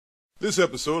This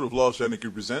episode of Lost Technically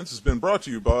Presents has been brought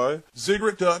to you by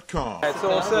Ziggurat.com. Alright,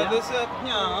 so I'll set this up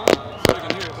now, so I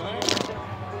can hear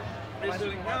it.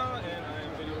 Resetting now, and I am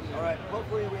videoing. Alright,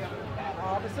 hopefully we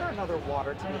have... is there another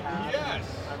water to have? Yes!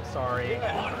 I'm sorry.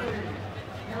 Yeah.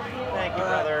 Thank you,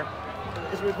 brother.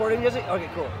 Is it recording, is it? Okay,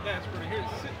 cool. Yeah, it's pretty here.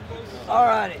 Sit close.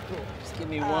 Alrighty, cool. Just give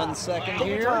me 1 second Take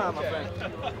here. your time, my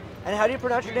friend. And how do you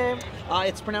pronounce your name?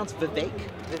 It's pronounced Vivek.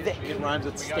 Vivek. It rhymes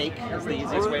with steak. Is the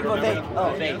easiest way to Vivek. remember.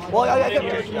 Oh, Vivek. Well, I got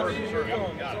There's your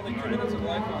phone. There's only 2 minutes of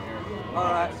life on here.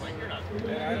 Alright.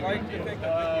 And I like to think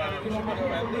that we should go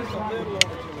at least a little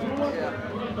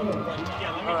over 2 minutes.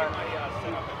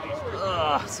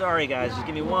 Yeah. Sorry guys, just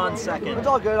give me 1 second. It's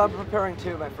all good. I'm preparing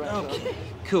too, my friend. Okay,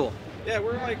 cool. Yeah,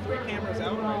 we're like 3 cameras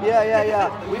out right now.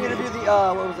 Yeah. We interviewed the,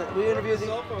 what was it? We interviewed the...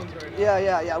 Cell phones right now.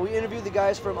 Yeah. We interviewed the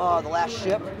guys from The Last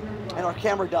Ship, and our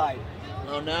camera died.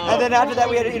 Oh no. And then after that,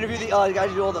 we had to interview the guys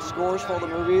who do all the scores for all the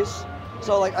movies.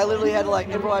 So, like, I literally had to, like,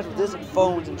 improvise with this and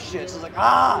phones and shit. So it's like,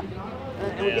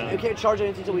 And we can't charge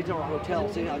anything until we do our hotel,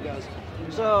 see how it goes.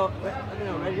 So, let me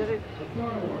know, right, Jesse?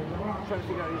 I'm trying to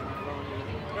figure out how to use my phone.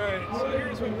 Alright, so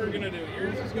here's what we're gonna do.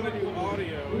 Yours is gonna do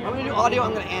audio. I'm gonna do audio,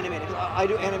 I'm gonna animate it, because I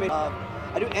do animate,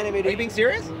 Are you being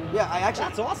serious? Yeah, I actually...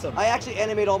 That's awesome. I actually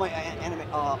animate all my,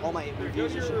 all my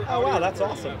reviews and shit. Oh wow, that's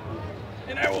awesome.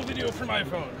 And I will video from my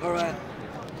phone. Alright,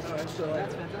 so...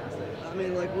 That's fantastic. I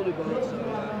mean, like, we'll do both, so...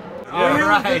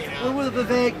 Alright. We're with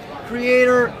Vivek,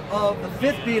 creator of the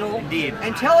Fifth Beatle. Indeed.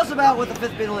 And tell us about what the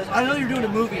Fifth Beatle is. I know you're doing a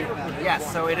movie about it. Yes,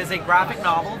 so it is a graphic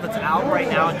novel that's out right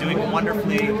now and doing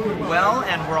wonderfully well,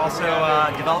 and we're also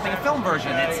developing a film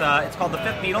version. It's called The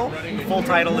Fifth Beatle. The full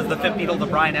title is The Fifth Beatle, the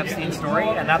Brian Epstein story,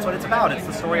 and that's what it's about. It's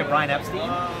the story of Brian Epstein,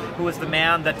 who was the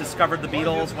man that discovered the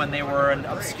Beatles when they were an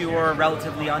obscure,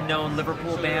 relatively unknown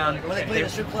Liverpool band. Were they playing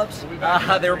at strip clubs?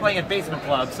 They were playing at basement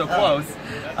clubs, so close.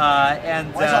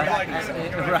 Right.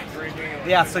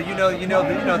 Yeah, so you know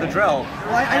the drill.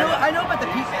 Well, I know about the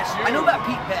Pete Best. I know about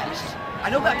Pete Best. I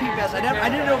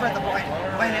didn't know about the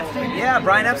Brian Epstein. Yeah,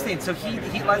 Brian Epstein. So he,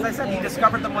 as I said, he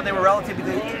discovered them when they were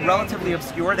relatively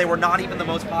obscure. They were not even the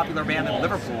most popular band in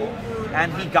Liverpool,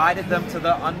 and he guided them to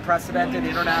the unprecedented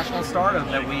international stardom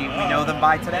that we know them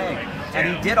by today. And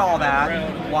he did all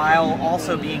that while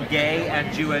also being gay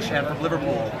and Jewish and from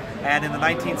Liverpool. And in the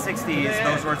 1960s,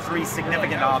 those were 3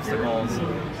 significant obstacles.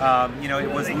 It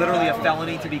was literally a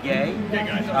felony to be gay.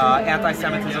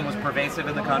 Anti-Semitism was pervasive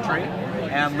in the country.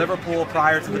 And Liverpool,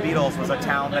 prior to the Beatles, was a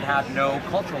town that had no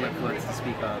cultural influence to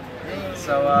speak of.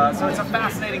 So it's a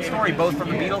fascinating story, both from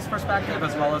the Beatles' perspective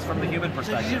as well as from the human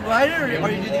perspective. Did you write it,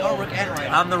 or you do the artwork and write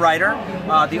it? I'm the writer.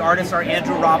 The artists are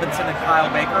Andrew Robinson and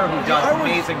Kyle Baker, who does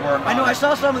amazing work. I know. I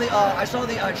saw some of the. I saw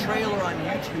the trailer on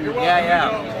YouTube.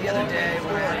 Yeah. The other day,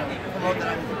 where they promote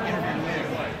that I'm interviewing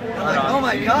you. I'm like, oh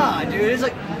my god, dude! It's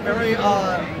like very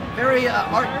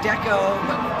Art Deco,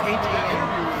 but painting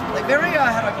and like very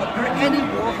very Andy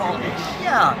Warhol-ish.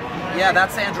 Yeah,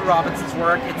 that's Andrew Robinson's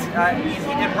work. He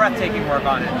did breathtaking work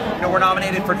on it. We're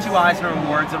nominated for 2 Eisner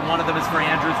Awards, and one of them is for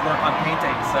Andrew's work on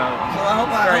painting. So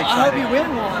I hope you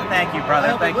win one. Thank you,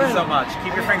 brother. Thank you so much.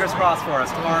 Keep your fingers crossed for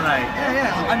us tomorrow night.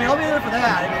 Yeah. I mean, I'll be there for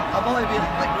that. I mean, I'll probably be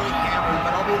like really hammered,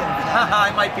 but I'll be there for that.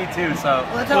 I might be too. So.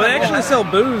 Well, they actually sell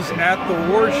booze at the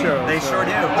award show. They sure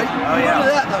do. You're going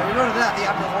to that though. You're going to that the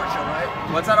after the award show, right?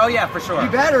 What's that? Oh yeah, for sure. You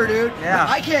better, dude. Yeah.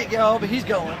 I can't go, but he's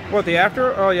going. What, the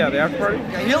after? Oh yeah, the after party?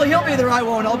 Yeah, he'll be there. I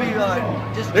won't. I'll be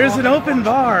just. There's an talking. open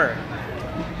bar.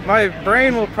 My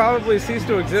brain will probably cease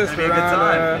to exist It's gonna be a good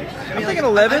around. time. I'm thinking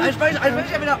 11. I especially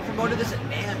haven't out promoted this at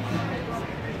NAMM.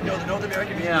 You know, the North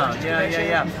American Music Convention.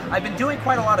 Yeah. I've been doing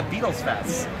quite a lot of Beatles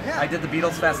Fests. Yeah. I did the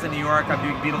Beatles Fest in New York. I'm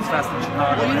doing Beatles Fest in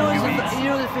Chicago Well, in a few weeks. you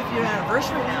know the 50th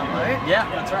anniversary now, right? Yeah,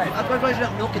 that's right. That's why you're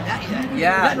not milking that yet.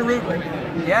 Yeah. Not in a rude way.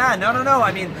 Yeah, no.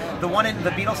 I mean, the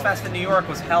Beatles Fest in New York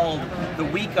was held the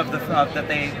week of the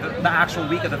actual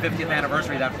week of the 50th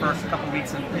anniversary. That first couple of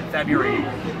weeks in February,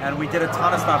 and we did a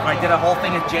ton of stuff. I did a whole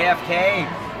thing at JFK,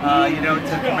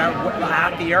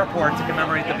 at the airport to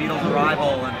commemorate the Beatles'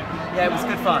 arrival, and yeah, it was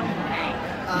good fun.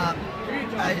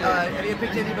 Have you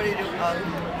picked anybody to?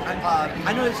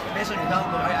 I know it's based on your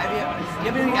film, but do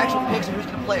you have any actual picks of who's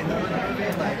going to play it? Who in the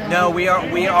movie? No, we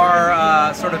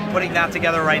are sort of putting that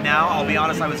together right now. I'll be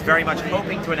honest, I was very much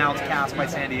hoping to announce cast by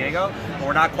San Diego, but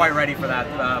we're not quite ready for that.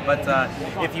 But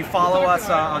if you follow us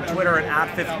on Twitter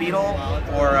at FIFTH BEATLE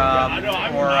or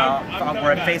we're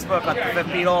at Facebook at the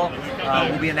FIFTH BEATLE,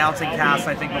 we'll be announcing cast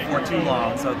I think before too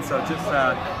long. So just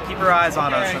keep your eyes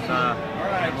on us,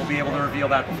 and we'll be able to reveal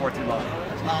that before too long.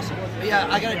 Awesome. But yeah,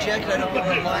 I got a jet because I don't put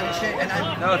it online and shit.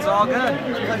 And No, it's all good.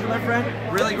 It's a pleasure, my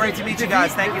friend. Really great to meet you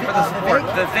guys. Thank you for the support.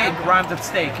 Vivek rhymes with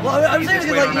steak. Well, I'm saying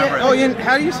Easiest way like, to remember yeah. it. Oh,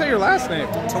 how do you say your last name?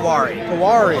 Tiwary.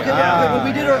 Tiwary. Okay, when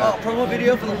we did our promo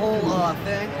video for the whole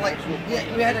thing, like,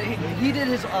 yeah, we had he did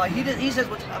his he says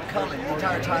what's upcoming the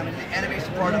entire time, and the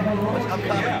animation part of what's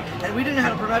upcoming, and we didn't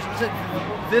have a promotion. We said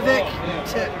Vivek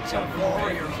to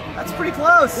Warriors. That's pretty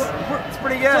close. It's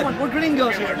pretty good. We're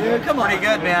gringos here, dude. Come on. Pretty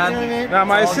good, man. You know what I mean? Now,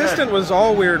 my All assistant good. was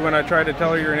all weird when I tried to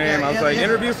tell her your name. Yeah, I was yeah, like, yeah.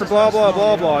 interview for blah, blah,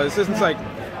 blah, blah. The assistant's like,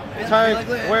 The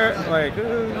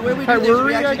way we do this,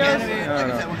 we Tiwary, I actually guess? animate. I Like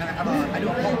don't I said, know. I do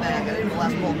a pulp mag. I did the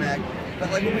last pulp mag.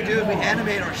 But like what we do is we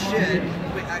animate our shit.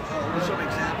 I'll show an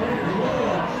example here.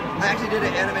 I actually did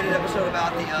an animated episode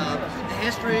about the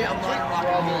history of modern rock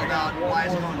and roll, about why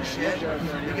it's going to shit.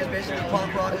 Because basically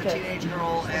punk rock is a teenage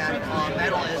girl and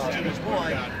metal is a teenage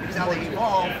boy. Because how they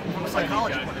evolve from a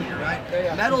psychology point of view, right?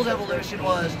 Metal's evolution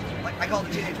was, like I call it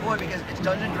the teenage boy because it's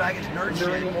Dungeons & Dragons nerd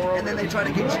shit. And then they try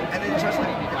to get, and then it's just like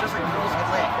girls get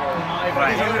laid.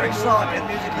 Because the lyrics suck and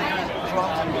musically it was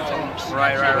drums and guitars.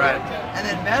 Right. And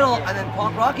then metal, and then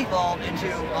punk rock evolved into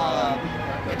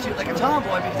like a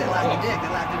tomboy because they lacked a dick, they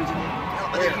lacked music.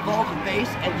 But they evolved with bass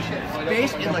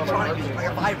and electronic music, like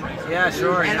a vibrator. Yeah,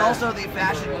 sure. And yeah. also the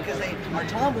fashion, because they are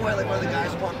tomboy, like one of the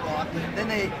guys punk rock. Then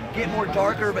they get more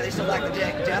darker, but they still lack the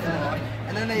dick, death rock.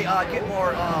 And then they get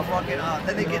more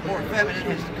then they get more feminine,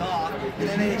 which is goth. And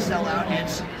then they sell out, and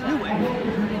it's new wave.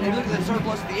 And if you look at the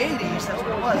surplus of the 80s, that's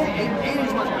what it was. The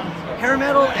 80s was hair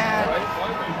metal and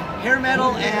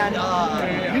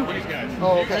new wave.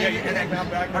 Oh, okay. And then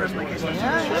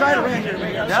try to rank here.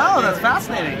 No, that's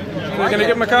fascinating. You're going to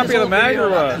give him a copy of the mag or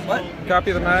what? What?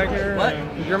 Copy of the mag here? What?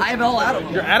 I'm all out of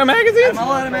them. You're out of magazines? I'm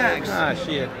all out of mags. Ah,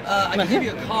 shit. I can give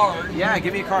you a card. Yeah,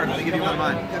 give me a card. Let me give you one of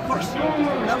mine. Of course.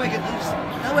 That way I can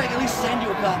at least send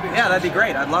you a copy. Yeah, that'd be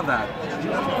great. I'd love that.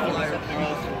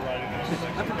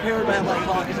 I'm prepared by my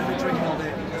pockets. I've been drinking all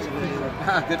day.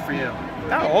 Good for you.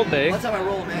 Not all day. That's how I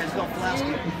roll, man. It's called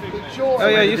flasky. Oh,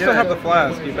 yeah, you still have the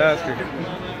flask, you bastard.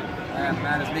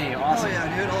 That is me. Oh Awesome. yeah,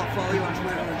 dude. I'll follow you on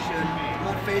Twitter and shit. I'm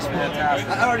on Facebook. Fantastic.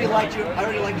 I already liked your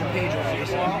page already.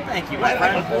 So. Thank you, I my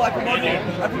friend. promoted it.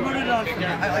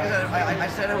 I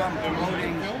said I'm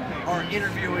promoting or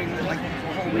interviewing like the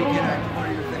whole weekend. I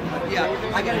promoted your thing. But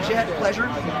yeah, I got a jet. Pleasure.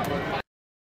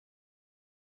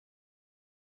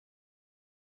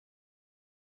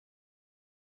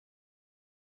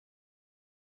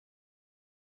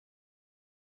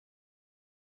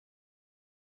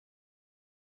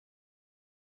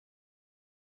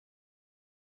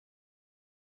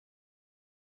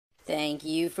 Thank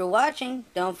you for watching.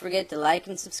 Don't forget to like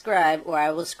and subscribe or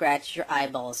I will scratch your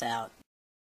eyeballs out.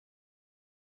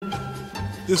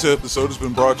 This episode has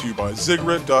been brought to you by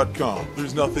Cigarette.com.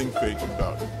 There's nothing fake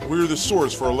about it. We're the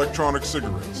source for electronic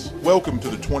cigarettes. Welcome to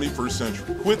the 21st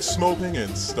century. Quit smoking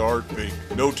and start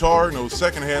vaping. No tar, no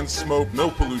secondhand smoke,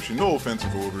 no pollution, no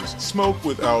offensive odors. Smoke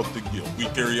without the guilt. We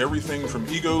carry everything from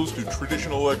egos to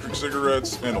traditional electric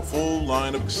cigarettes and a full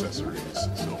line of accessories.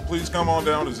 So please come on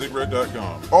down to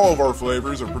Cigarette.com. All of our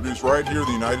flavors are produced right here in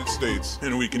the United States,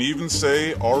 and we can even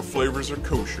say our flavors are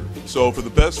kosher. So for the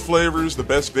best flavors, the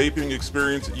best vaping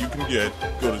experience that you can get,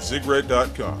 go to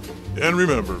Cigarette.com. And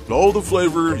remember, all the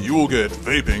flavor you will get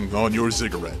vaping on your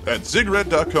cigarette at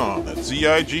Cigarette.com at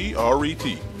Zigret.com.